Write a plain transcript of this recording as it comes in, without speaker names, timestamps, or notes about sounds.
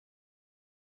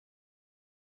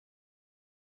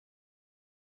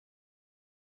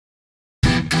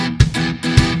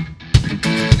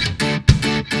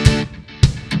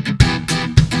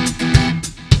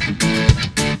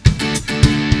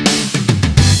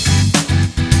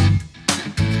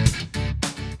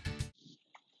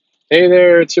Hey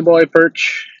there, it's your boy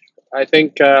Perch. I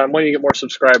think I'm wanting to get more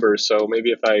subscribers, so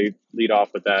maybe if I lead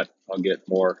off with that, I'll get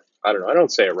more. I don't know. I don't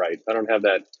say it right. I don't have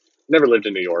that. Never lived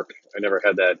in New York. I never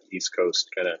had that East Coast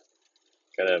kind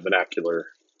of vernacular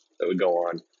that would go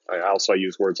on. I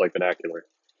use words like vernacular.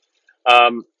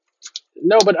 Um,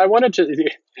 no, but I wanted to.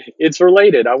 It's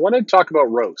related. I wanted to talk about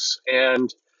roasts,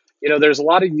 and there's a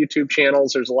lot of YouTube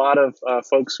channels. There's a lot of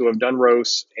folks who have done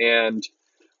roasts, and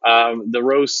the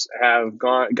roasts have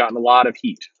gotten a lot of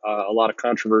heat, a lot of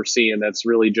controversy, and that's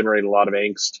really generated a lot of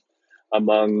angst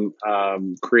among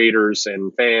creators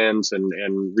and fans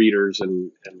and readers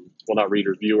and well, not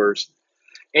readers, viewers.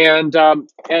 And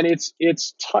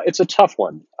it's a tough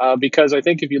one because I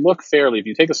think if you look fairly, if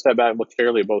you take a step back and look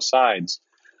fairly at both sides,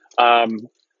 um,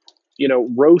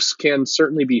 roasts can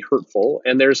certainly be hurtful,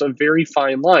 and there's a very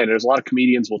fine line. There's a lot of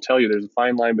comedians will tell you there's a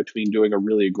fine line between doing a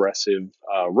really aggressive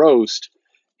roast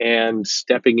and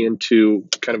stepping into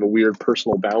kind of a weird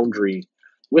personal boundary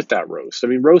with that roast. I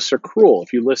mean, roasts are cruel.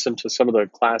 If you listen to some of the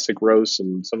classic roasts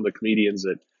and some of the comedians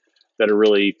that are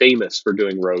really famous for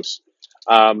doing roasts,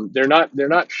 they're not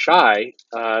shy.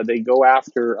 They go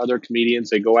after other comedians.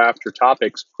 They go after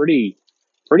topics pretty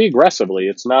aggressively.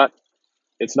 It's not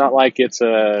like it's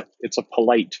a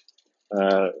polite,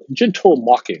 gentle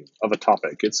mocking of a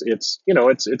topic. It's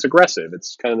aggressive.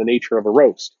 It's kind of the nature of a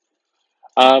roast.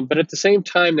 But at the same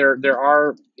time, there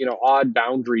are odd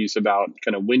boundaries about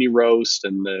kind of when you roast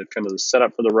and the kind of the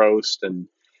setup for the roast and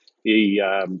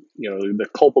the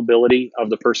culpability of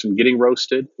the person getting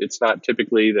roasted. It's not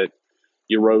typically that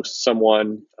you roast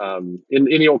someone in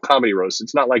the old comedy roast.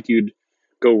 It's not like you'd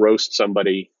go roast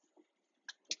somebody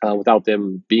without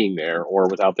them being there or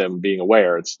without them being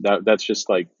aware. That's just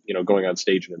like going on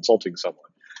stage and insulting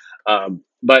someone.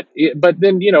 But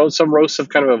then some roasts have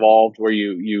kind of evolved where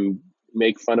you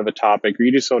make fun of a topic or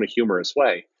you do so in a humorous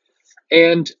way.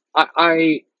 And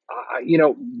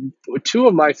two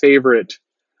of my favorite,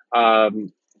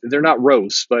 they're not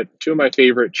roasts, but two of my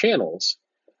favorite channels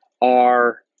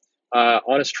are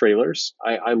honest trailers.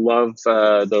 I love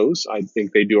those. I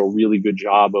think they do a really good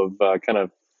job of kind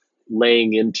of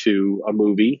laying into a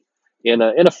movie in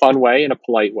a fun way, in a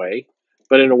polite way,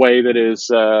 but in a way that is,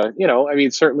 I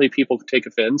mean, certainly people could take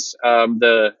offense.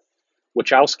 The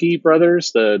Wachowski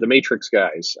brothers, the Matrix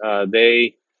guys,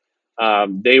 they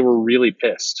were really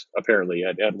pissed apparently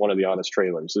at one of the honest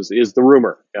trailers. Is the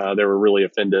rumor? They were really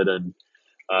offended and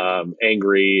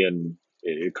angry, and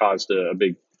it caused a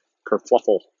big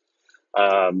kerfluffle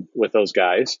with those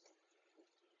guys.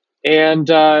 And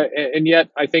yet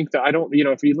I think that I don't,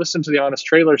 if you listen to the honest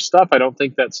trailer stuff, I don't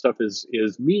think that stuff is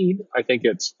mean. I think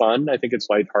it's fun. I think it's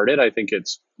lighthearted. I think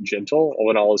it's gentle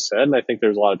when all is said. And I think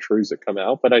there's a lot of truths that come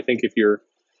out. But I think if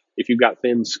you've got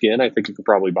thin skin, I think it could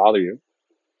probably bother you.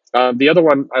 The other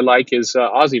one I like is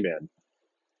Aussie Man.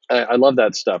 I love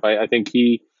that stuff. I think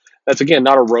that's again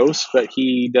not a roast, but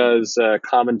he does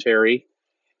commentary,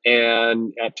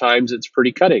 and at times it's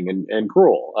pretty cutting and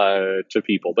cruel to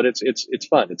people, but it's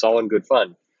fun. It's all in good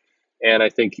fun. And I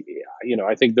think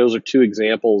those are two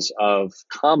examples of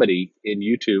comedy in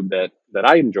YouTube that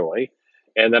I enjoy,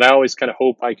 and that I always kind of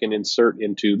hope I can insert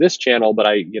into this channel, but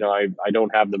I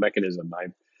don't have the mechanism.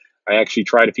 I actually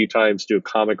tried a few times to do a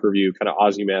comic review, kind of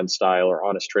Aussie Man style or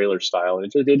honest trailer style,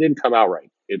 and it didn't come out right.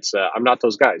 It's I'm not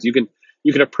those guys. You can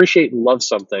appreciate and love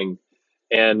something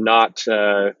and not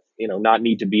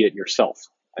need to be it yourself.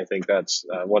 I think that's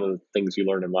one of the things you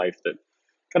learn in life, that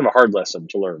kind of a hard lesson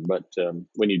to learn, but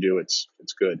when you do, it's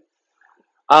good.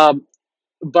 Um,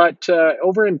 but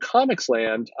over in Comics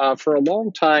Land, for a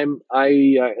long time,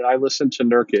 I listened to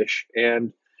Nurkish,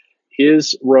 and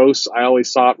his roasts I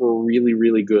always thought were really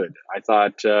really good. I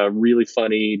thought really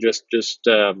funny, just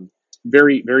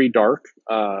very very dark.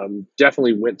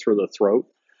 Definitely went through the throat.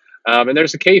 And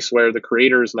there's a case where the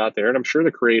creator is not there, and I'm sure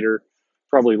the creator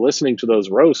probably listening to those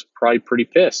roasts probably pretty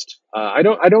pissed. I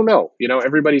don't know.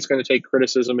 Everybody's going to take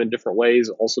criticism in different ways,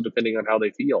 also depending on how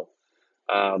they feel.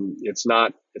 It's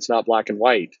not black and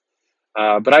white.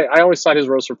 But I always thought his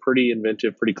roasts were pretty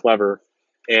inventive, pretty clever,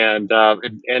 and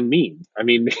mean. I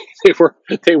mean,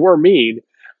 they were mean.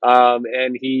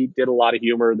 And he did a lot of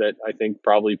humor that I think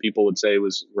probably people would say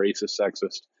was racist,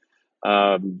 sexist,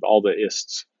 all the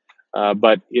ists.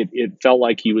 But it felt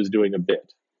like he was doing a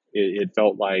bit. It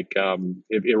felt like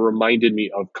it reminded me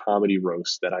of comedy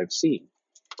roasts that I've seen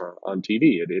on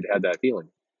TV. It had that feeling.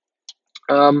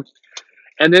 Um,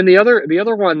 and then the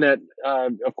other one that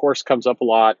of course comes up a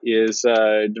lot is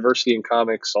diversity in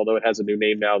comics, although it has a new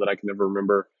name now that I can never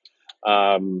remember.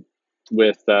 Um,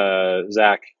 with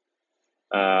Zach,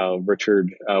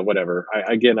 Richard, whatever.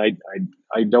 I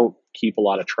don't keep a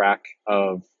lot of track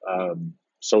of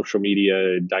social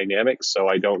media dynamics, so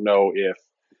I don't know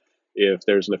if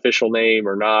there's an official name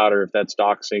or not, or if that's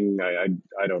doxing. I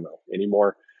don't know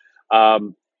anymore.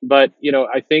 But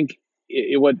I think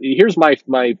what here's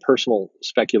my personal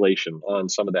speculation on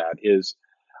some of that is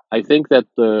I think that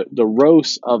the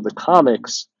roast of the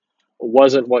comics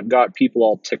wasn't what got people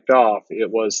all ticked off.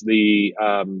 It was the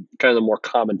kind of the more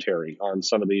commentary on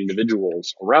some of the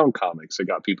individuals around comics that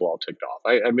got people all ticked off.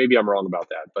 Maybe I'm wrong about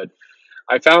that, but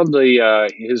I found the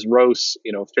his roasts,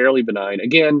 fairly benign.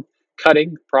 Again,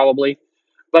 cutting probably,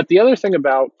 but the other thing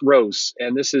about roasts,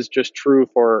 and this is just true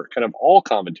for kind of all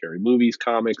commentary, movies,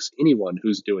 comics, anyone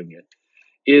who's doing it,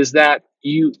 is that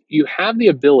you have the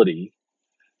ability,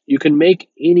 you can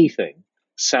make anything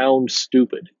sound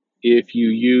stupid if you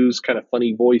use kind of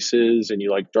funny voices and you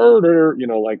like, "Dur, dur,"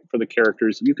 like for the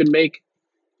characters. You can make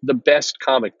the best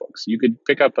comic books. You could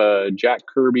pick up a Jack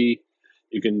Kirby.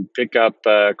 You can pick up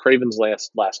Craven's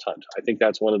Last Hunt. I think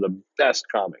that's one of the best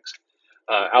comics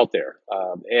out there,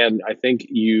 and I think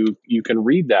you can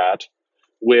read that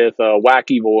with a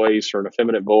wacky voice or an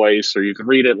effeminate voice, or you could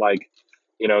read it like,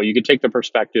 you could take the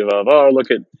perspective of, oh, look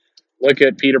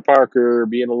at Peter Parker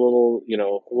being a little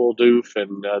doof,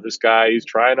 and this guy he's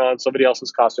trying on somebody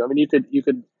else's costume. I mean, you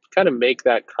could kind of make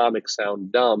that comic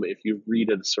sound dumb if you read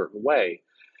it a certain way.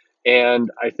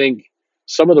 And I think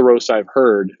some of the roasts I've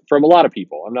heard from a lot of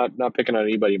people, I'm not picking on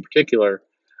anybody in particular.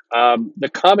 The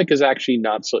comic is actually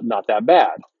not that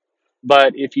bad,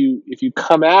 but if you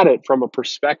come at it from a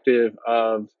perspective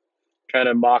of kind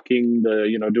of mocking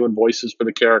doing voices for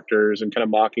the characters and kind of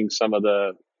mocking some of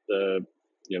the the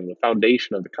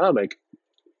foundation of the comic,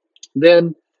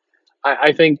 then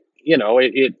I think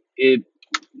it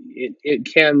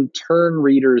can turn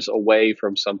readers away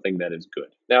from something that is good.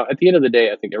 Now, at the end of the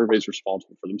day, I think everybody's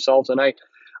responsible for themselves, and I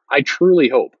truly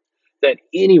hope that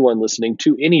anyone listening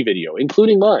to any video,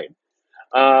 including mine,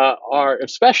 are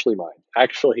especially mine,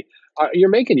 actually, you're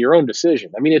making your own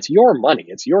decision. I mean, it's your money,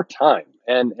 it's your time,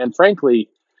 and frankly,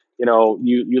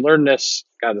 you learn this.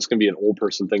 God, this can be an old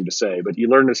person thing to say, but you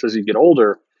learn this as you get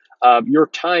older. Your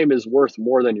time is worth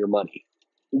more than your money,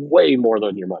 way more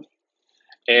than your money,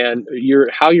 and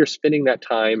how you're spending that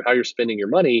time, how you're spending your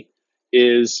money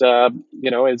is,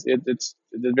 it's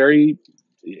very.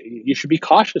 You should be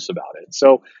cautious about it.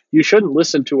 So you shouldn't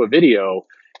listen to a video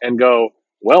and go,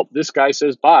 well, this guy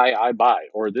says buy, I buy,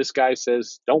 or this guy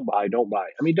says don't buy, don't buy.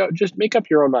 I mean, don't, just make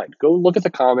up your own mind. Go look at the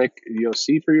comic,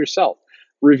 see for yourself.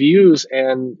 Reviews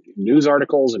and news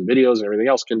articles and videos and everything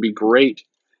else can be great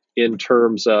in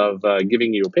terms of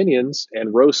giving you opinions,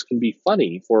 and roasts can be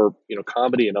funny for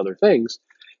comedy and other things,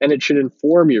 and it should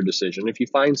inform your decision. If you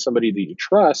find somebody that you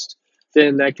trust,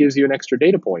 then that gives you an extra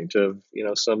data point of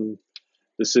some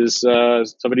this is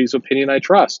somebody's opinion I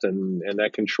trust, and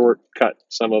that can shortcut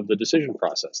some of the decision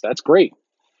process. That's great.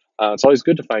 It's always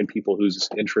good to find people whose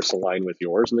interests align with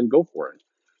yours and then go for it.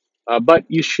 But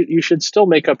you should still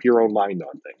make up your own mind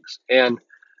on things. And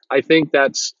I think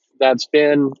that's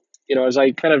been, as I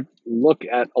kind of look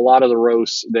at a lot of the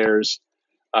roasts, there's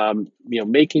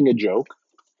making a joke,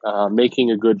 making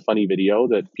a good funny video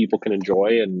that people can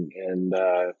enjoy and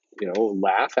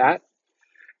laugh at.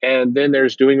 And then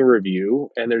there's doing a review,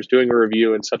 and there's doing a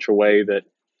review in such a way that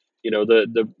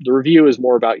the review is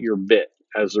more about your bit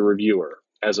as a reviewer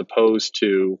as opposed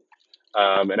to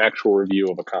an actual review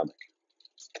of a comic.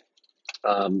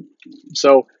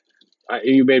 So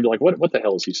you may be like, what the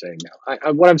hell is he saying now?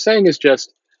 What I'm saying is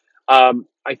just, I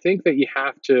think that you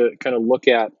have to kind of look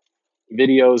at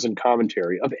videos and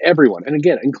commentary of everyone, and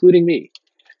again, including me,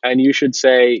 and you should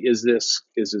say, is this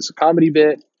a comedy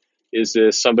bit? Is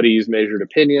this somebody's measured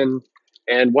opinion?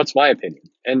 And what's my opinion?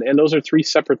 And those are three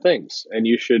separate things, and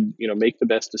you should make the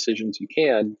best decisions you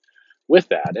can with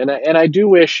that. And I do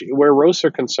wish, where roasts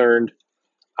are concerned,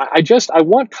 I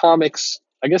want comics.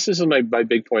 I guess this is my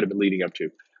big point I've been leading up to.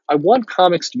 I want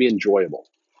comics to be enjoyable.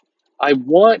 I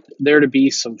want there to be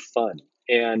some fun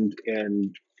and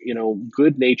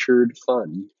good natured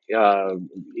fun,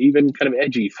 even kind of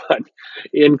edgy fun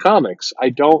in comics. I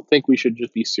don't think we should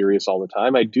just be serious all the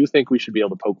time. I do think we should be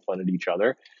able to poke fun at each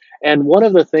other. And one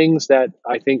of the things that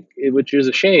I think, which is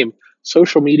a shame,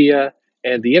 social media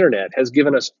and the internet has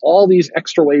given us all these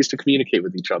extra ways to communicate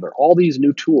with each other, all these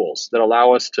new tools that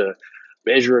allow us to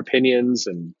measure opinions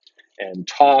and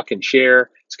talk and share.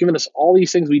 It's given us all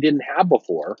these things we didn't have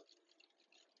before,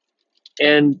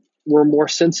 and we're more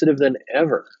sensitive than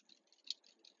ever.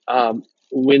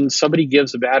 When somebody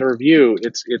gives a bad review,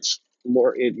 it's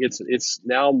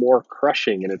now more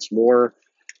crushing, and it's more,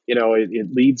 it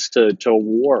leads to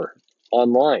war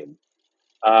online.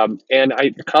 And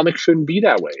comics shouldn't be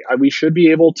that way. We should be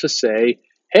able to say,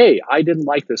 hey, I didn't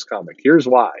like this comic. Here's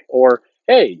why. Or,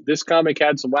 hey, this comic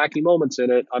had some wacky moments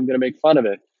in it. I'm going to make fun of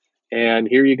it. And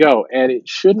here you go. And it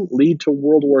shouldn't lead to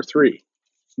World War III.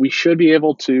 We should be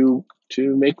able to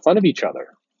make fun of each other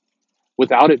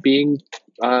without it being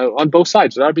on both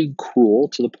sides, without it being cruel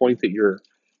to the point that you're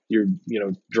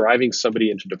driving somebody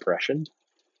into depression.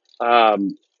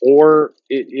 Or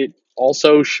it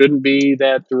also shouldn't be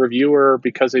that the reviewer,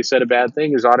 because they said a bad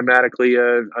thing, is automatically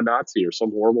a Nazi or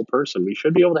some horrible person. We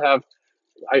should be able to have.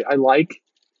 I like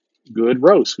good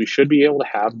roasts. We should be able to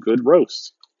have good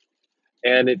roasts,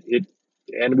 and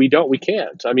we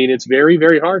can't. I mean, it's very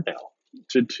very hard now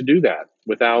to do that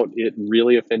without it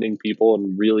really offending people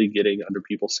and really getting under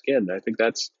people's skin. I think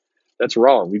that's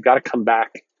wrong. We've got to come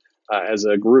back as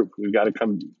a group. We've got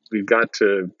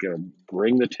to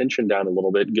bring the tension down a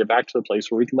little bit and get back to the place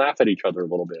where we can laugh at each other a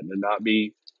little bit and not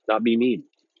be mean.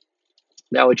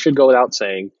 Now, it should go without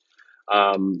saying,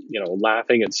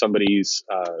 laughing at somebody's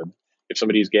if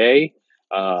somebody's gay,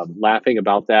 laughing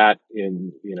about that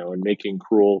and making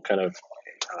cruel kind of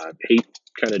hate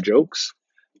kind of jokes.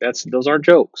 Those aren't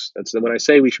jokes. That's when I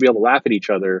say we should be able to laugh at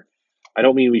each other. I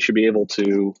don't mean we should be able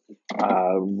to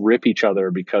rip each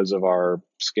other because of our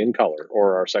skin color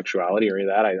or our sexuality or any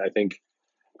of that. I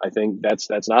think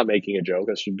that's not making a joke.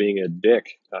 That's just being a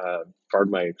dick.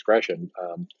 Pardon my expression.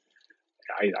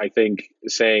 I think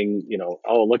saying,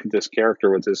 oh, look at this character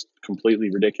with this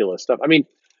completely ridiculous stuff. I mean,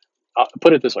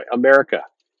 put it this way: America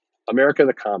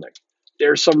the comic.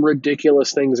 There's some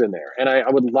ridiculous things in there, and I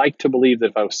would like to believe that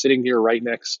if I was sitting here right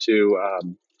next to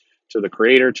the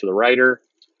creator, to the writer,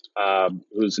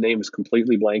 whose name is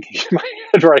completely blanking in my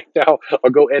head right now,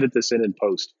 I'll go edit this in and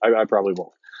post. I probably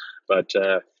won't, but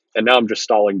and now I'm just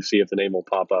stalling to see if the name will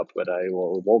pop up, but I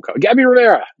won't. Gabby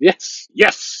Rivera, yes,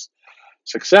 yes,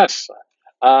 success.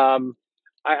 Um,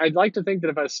 I'd like to think that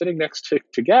if I was sitting next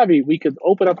to Gabby, we could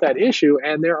open up that issue,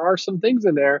 and there are some things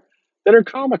in there that are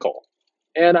comical.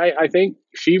 And I think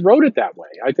she wrote it that way.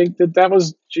 I think that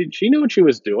was she knew what she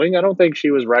was doing. I don't think she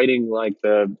was writing like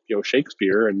the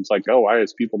Shakespeare and it's like, oh, why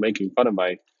is people making fun of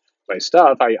my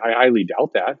stuff? I highly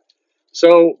doubt that.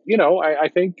 So I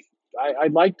think I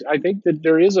think that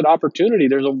there is an opportunity.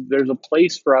 There's a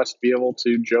place for us to be able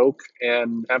to joke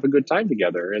and have a good time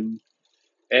together and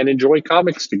enjoy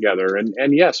comics together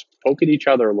and yes, poke at each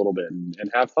other a little bit and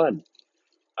have fun.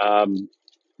 Um,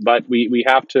 but we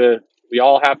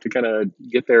all have to kind of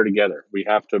get there together. We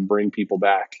have to bring people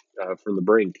back from the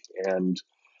brink and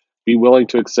be willing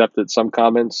to accept that some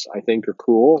comments I think are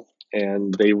cruel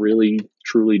and they really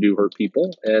truly do hurt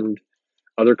people, and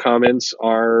other comments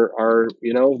are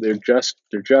they're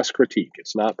just critique.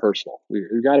 It's not personal.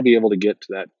 We've got to be able to get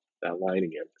to that line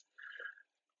again.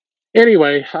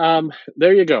 Anyway,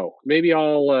 there you go. Maybe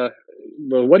I'll. Well,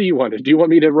 what do you want? Do you want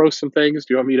me to roast some things?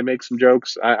 Do you want me to make some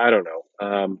jokes? I don't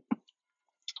know.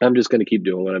 I'm just going to keep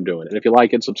doing what I'm doing. And if you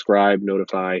like it, subscribe,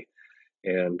 notify,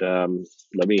 and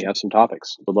let me have some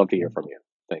topics. Would love to hear from you.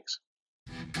 Thanks.